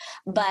up,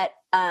 but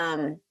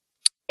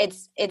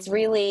it's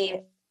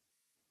really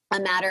a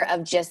matter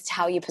of just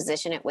how you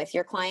position it with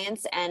your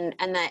clients, and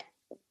that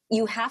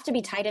you have to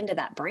be tied into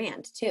that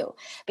brand too.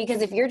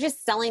 Because if you're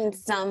just selling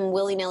some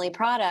willy-nilly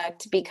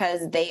product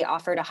because they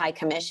offered a high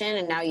commission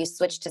and now you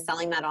switch to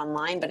selling that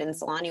online, but in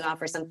salon you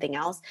offer something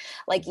else,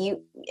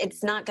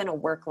 it's not going to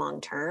work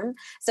long-term.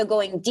 So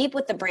going deep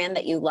with the brand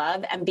that you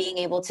love and being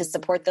able to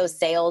support those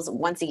sales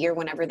once a year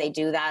whenever they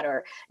do that,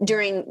 or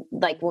during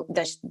like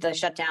the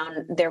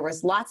shutdown, there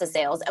was lots of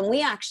sales, and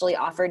we actually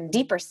offered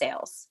deeper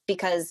sales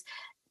because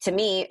to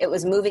me, it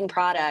was moving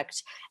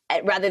product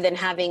rather than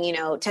having,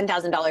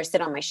 $10,000 sit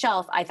on my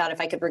shelf. I thought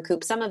if I could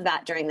recoup some of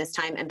that during this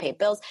time and pay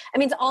bills. I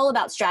mean, it's all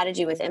about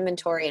strategy with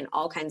inventory and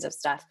all kinds of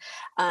stuff.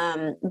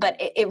 But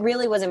it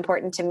really was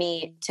important to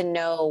me to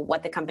know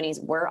what the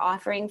companies were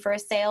offering for a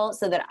sale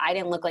so that I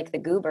didn't look like the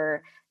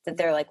goober that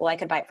they're like, well, I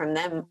could buy it from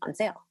them on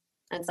sale.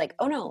 And it's like,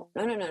 oh, no.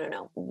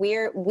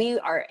 We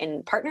are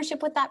in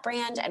partnership with that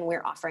brand and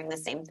we're offering the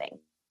same thing.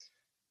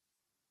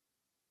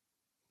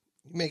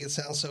 You make it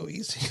sound so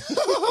easy.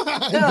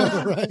 I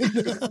know, right?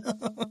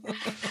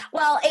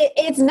 Well,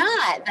 it's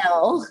not,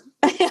 though.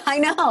 I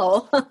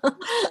know.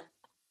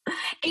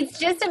 It's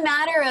just a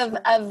matter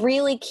of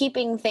really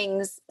keeping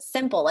things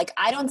simple. Like,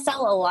 I don't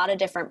sell a lot of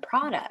different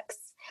products.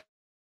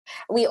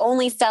 We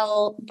only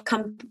sell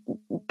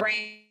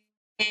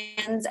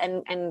brands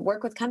and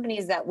work with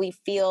companies that we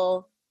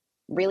feel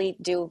really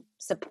do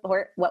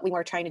support what we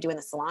were trying to do in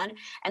the salon.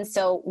 And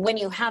so when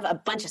you have a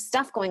bunch of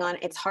stuff going on,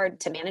 it's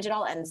hard to manage it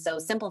all. And so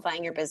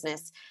simplifying your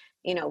business,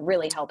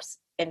 really helps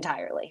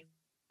entirely.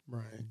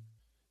 Right.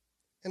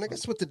 And I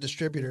guess with the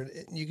distributor,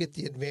 you get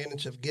the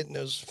advantage of getting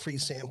those free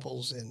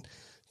samples and,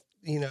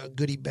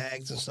 goodie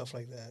bags and stuff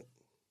like that.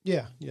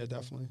 Yeah,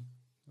 definitely.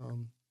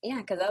 Yeah,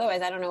 because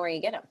otherwise I don't know where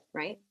you get them,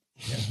 right?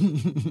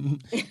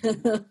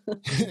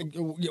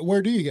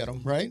 Where do you get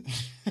them, right?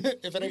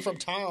 If it ain't from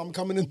Tom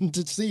coming in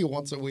to see you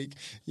once a week,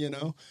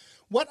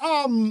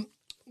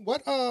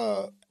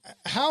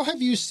 how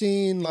have you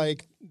seen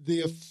like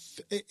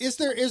is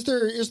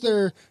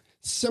there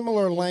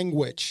similar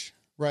language,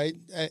 right?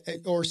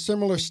 Or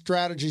similar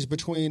strategies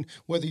between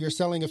whether you're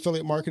selling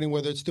affiliate marketing,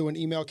 whether it's through an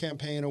email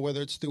campaign or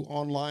whether it's through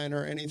online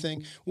or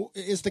anything?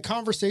 Is the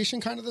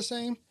conversation kind of the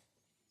same?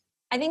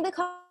 I think the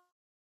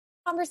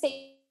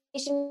conversation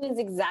is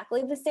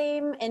exactly the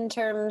same in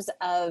terms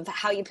of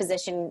how you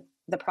position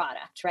the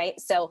product, right?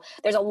 So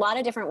there's a lot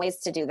of different ways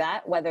to do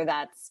that, whether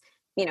that's,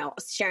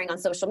 sharing on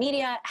social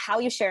media, how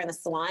you share in the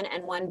salon.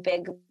 And one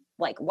big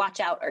like watch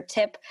out or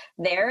tip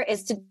there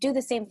is to do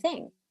the same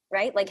thing,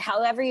 right? Like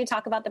however you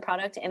talk about the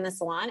product in the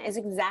salon is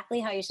exactly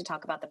how you should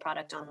talk about the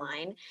product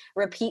online.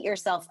 Repeat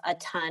yourself a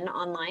ton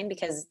online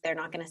because they're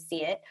not going to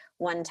see it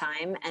one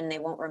time and they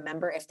won't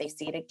remember if they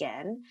see it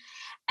again.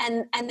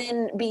 And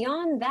then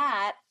beyond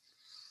that,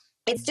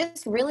 it's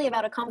just really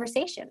about a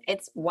conversation.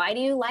 It's why do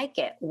you like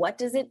it? What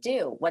does it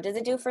do? What does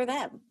it do for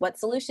them? What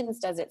solutions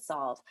does it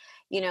solve?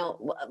 You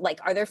know, like,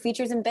 are there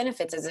features and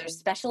benefits? Is there a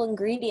special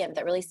ingredient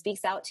that really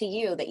speaks out to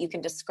you that you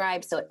can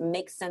describe so it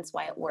makes sense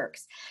why it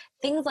works?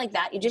 Things like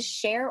that. You just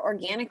share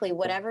organically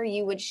whatever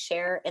you would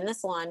share in the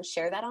salon,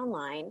 share that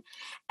online,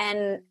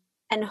 and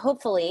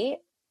hopefully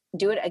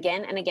do it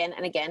again and again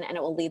and again, and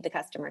it will lead the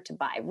customer to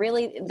buy.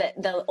 Really,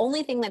 the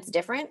only thing that's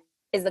different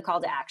is the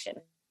call to action,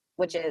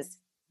 which is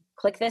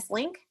click this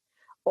link,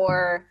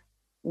 or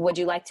would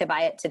you like to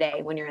buy it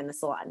today when you're in the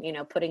salon? You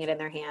know, putting it in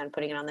their hand,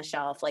 putting it on the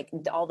shelf, like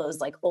all those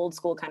like old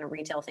school kind of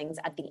retail things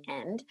at the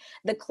end.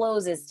 The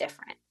close is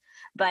different.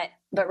 But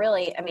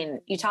really, I mean,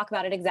 you talk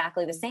about it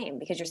exactly the same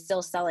because you're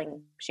still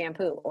selling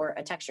shampoo or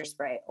a texture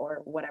spray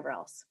or whatever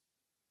else.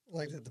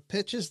 Like the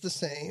pitch is the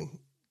same,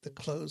 the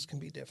close can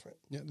be different.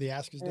 Yeah, the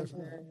ask is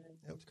different.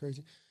 That's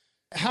crazy.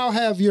 How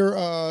have your,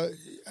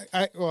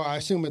 I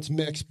assume it's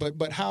mixed,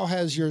 but how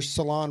has your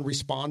salon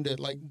responded?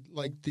 Like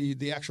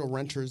the actual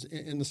renters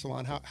in the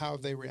salon, how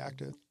have they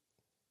reacted?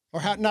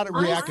 Or how, not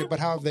reacted, but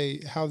how have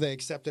they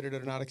accepted it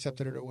or not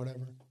accepted it or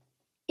whatever?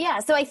 Yeah,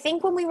 so I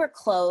think when we were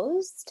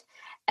closed,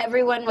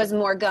 everyone was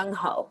more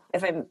gung-ho,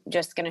 if I'm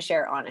just going to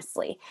share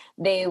honestly.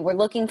 They were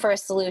looking for a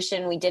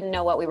solution. We didn't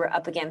know what we were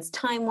up against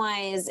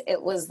time-wise.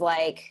 It was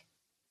like,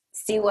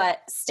 see what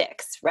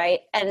sticks, right?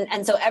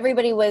 And so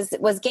everybody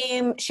was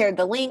game, shared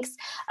the links.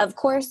 Of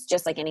course,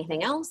 just like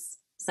anything else,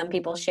 some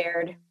people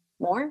shared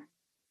more,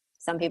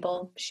 some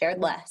people shared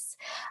less.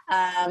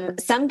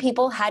 Some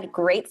people had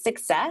great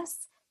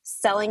success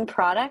selling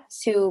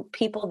product to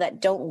people that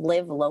don't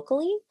live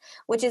locally,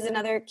 which is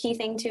another key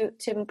thing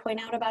to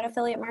point out about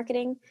affiliate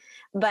marketing.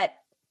 But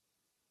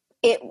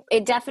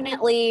it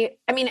definitely,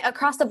 I mean,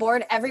 across the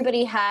board,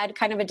 everybody had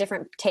kind of a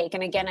different take.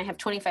 And again, I have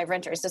 25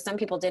 renters. So some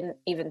people didn't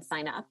even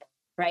sign up,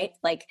 right?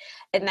 Like,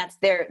 and that's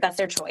their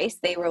choice.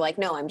 They were like,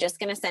 no, I'm just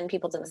going to send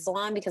people to the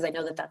salon because I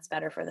know that that's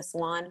better for the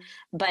salon.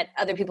 But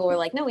other people were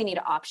like, no, we need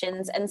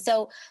options. And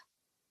so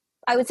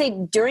I would say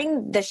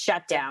during the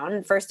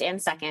shutdown, first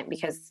and second,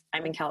 because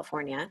I'm in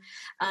California,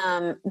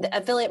 the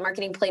affiliate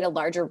marketing played a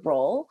larger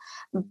role.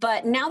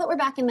 But now that we're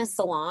back in the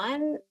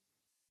salon,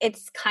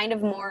 it's kind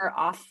of more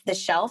off the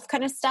shelf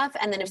kind of stuff.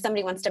 And then if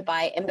somebody wants to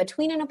buy in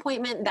between an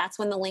appointment, that's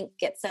when the link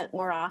gets sent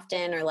more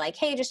often, or like,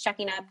 hey, just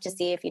checking up to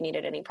see if you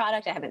needed any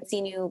product. I haven't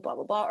seen you, blah,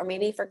 blah, blah. Or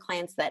maybe for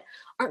clients that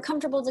aren't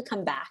comfortable to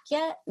come back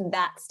yet,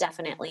 that's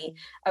definitely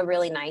a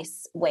really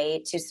nice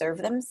way to serve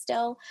them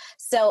still.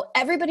 So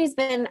everybody's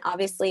been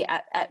obviously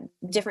at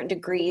different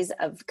degrees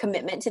of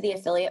commitment to the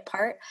affiliate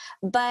part,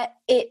 but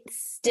it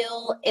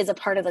still is a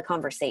part of the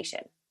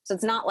conversation. So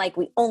it's not like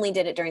we only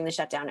did it during the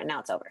shutdown and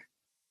now it's over.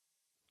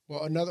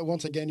 Well,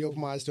 once again, you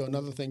open my eyes to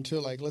another thing too.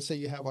 Like, let's say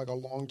you have like a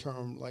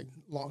long-term,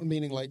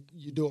 meaning like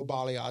you do a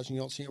balayage and you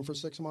don't see him for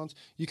 6 months.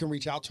 You can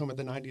reach out to him at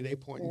the 90-day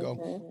point and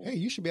go, hey,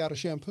 you should be out of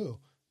shampoo.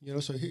 You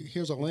know, so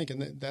here's a link.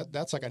 And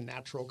that's like a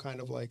natural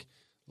kind of like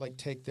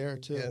take there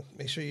too. Yeah,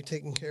 make sure you're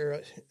taking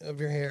care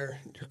of your hair,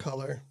 your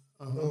color.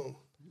 Boom.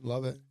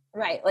 Love it.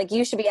 Right. Like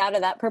you should be out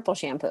of that purple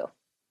shampoo.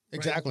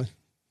 Exactly. Right.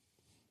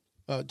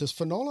 Does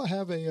Fanola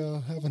have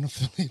an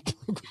affiliate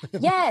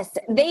program? Yes,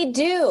 they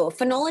do.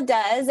 Fanola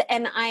does,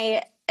 and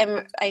I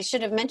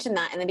should have mentioned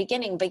that in the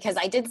beginning because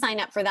I did sign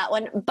up for that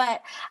one,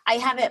 but I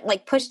haven't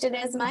like pushed it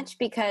as much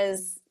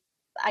because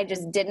I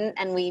just didn't,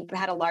 and we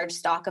had a large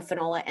stock of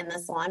Fanola in the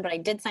salon, but I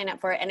did sign up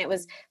for it, and it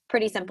was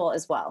pretty simple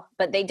as well.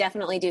 But they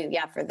definitely do,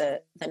 yeah, for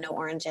the no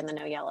orange and the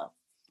no yellow.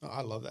 Oh,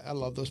 I love that. I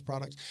love those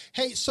products.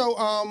 Hey, so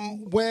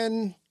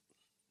when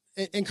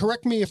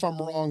correct me if I'm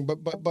wrong,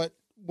 but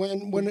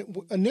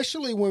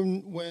initially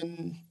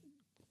when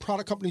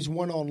product companies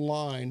went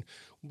online,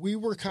 we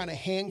were kind of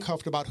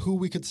handcuffed about who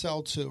we could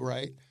sell to,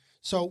 right?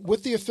 So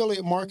with the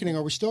affiliate marketing,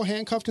 are we still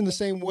handcuffed in the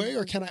same way,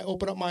 or can I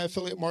open up my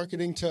affiliate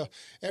marketing to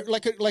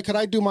like could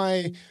I do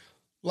my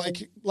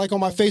like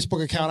on my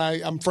Facebook account?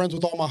 I'm friends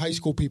with all my high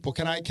school people.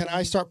 Can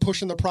I start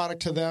pushing the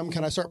product to them?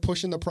 Can I start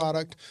pushing the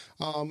product,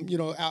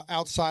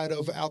 outside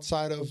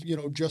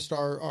of just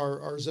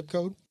our zip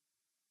code?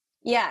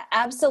 Yeah,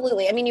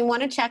 absolutely. I mean, you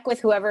want to check with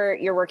whoever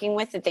you're working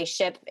with that they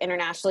ship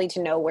internationally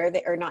to know where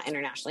they, or not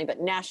internationally,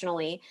 but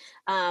nationally.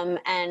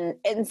 And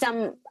in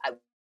some,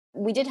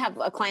 we did have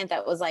a client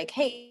that was like,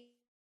 hey,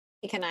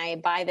 can I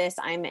buy this?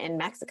 I'm in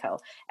Mexico.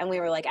 And we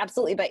were like,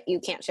 absolutely, but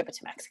you can't ship it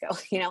to Mexico,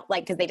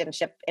 because they didn't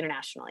ship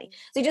internationally.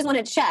 So you just want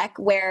to check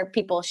where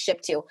people ship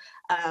to,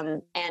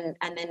 and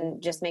then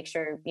just make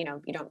sure, you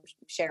don't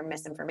share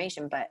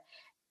misinformation. But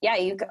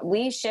yeah,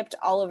 we shipped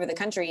all over the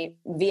country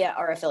via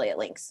our affiliate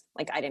links.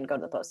 Like I didn't go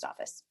to the post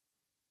office.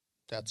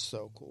 That's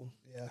so cool.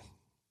 Yeah.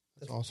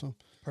 That's awesome.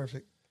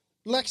 Perfect.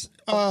 Lex,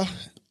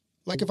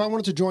 like if I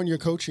wanted to join your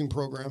coaching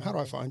program, how do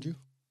I find you?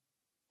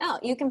 Oh,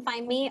 you can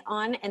find me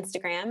on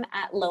Instagram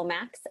at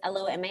Lomax,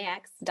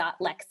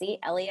 Lomax.Lexi,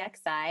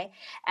 Lexi.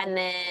 And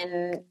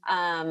then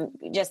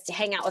just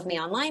hang out with me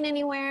online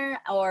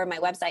anywhere, or my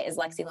website is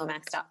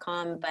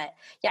lexilomax.com. But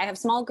yeah, I have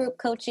small group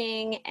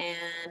coaching,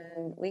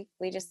 and we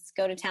just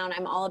go to town.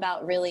 I'm all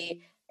about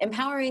really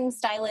empowering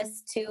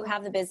stylists to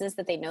have the business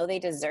that they know they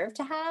deserve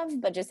to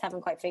have, but just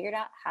haven't quite figured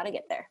out how to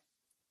get there.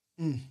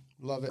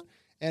 Love it.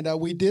 And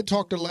we did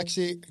talk to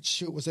Lexi.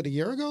 Shoot, was it a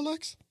year ago,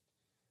 Lex?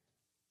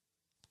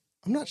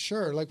 I'm not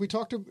sure. Like we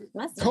talked to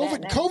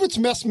COVID's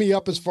messed me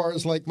up as far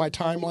as like my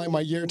timeline, my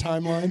year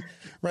timeline,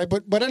 right?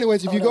 But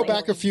anyways, if you go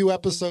back a few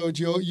episodes,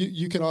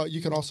 you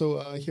can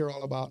also hear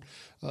all about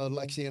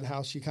Lexi and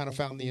how she kind of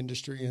found the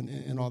industry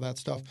and all that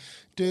stuff.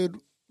 Dude,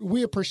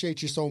 we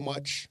appreciate you so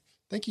much.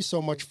 Thank you so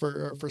much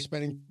for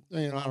spending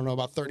I don't know,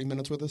 about 30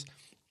 minutes with us.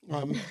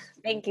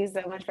 Thank you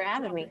so much for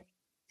having me.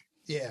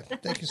 Yeah,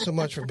 thank you so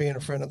much for being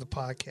a friend of the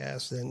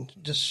podcast and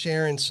just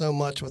sharing so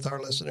much with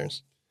our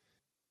listeners.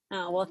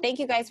 Oh, well, thank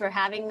you guys for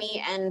having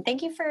me. And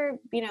thank you for,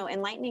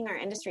 enlightening our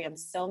industry on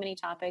so many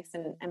topics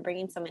and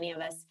bringing so many of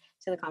us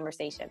to the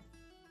conversation.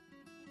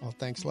 Well,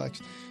 thanks,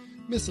 Lex.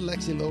 Miss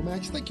Lexi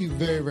Lomax, thank you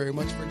very, very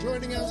much for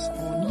joining us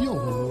on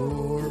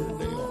your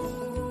day off.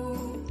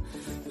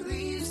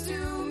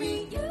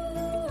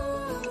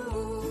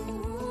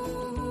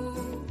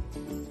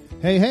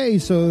 Hey,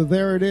 so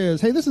there it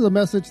is. Hey, this is a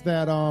message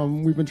that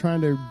we've been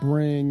trying to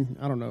bring,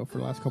 I don't know, for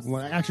the last couple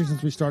of months, actually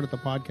since we started the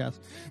podcast.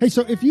 Hey,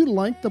 so if you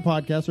like the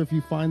podcast or if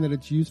you find that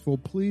it's useful,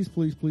 please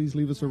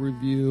leave us a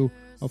review,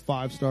 a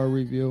 5-star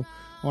review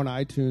on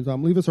iTunes.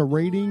 Leave us a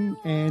rating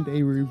and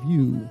a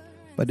review.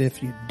 But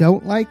if you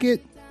don't like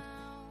it,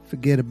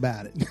 forget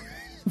about it.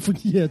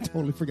 Yeah,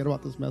 totally forget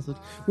about this message.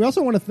 We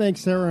also want to thank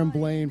Sarah and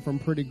Blaine from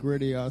Pretty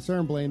Gritty. Sarah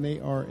and Blaine, they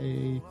are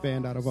a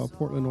band out of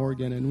Portland,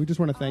 Oregon, and we just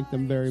want to thank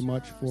them very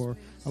much for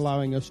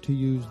allowing us to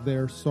use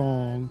their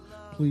song,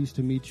 Pleased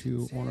to Meet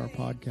You, on our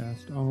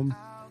podcast.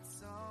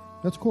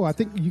 That's cool. I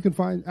think you can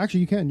find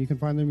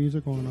their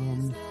music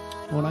on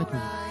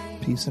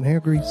iTunes. Peace and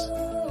hair grease.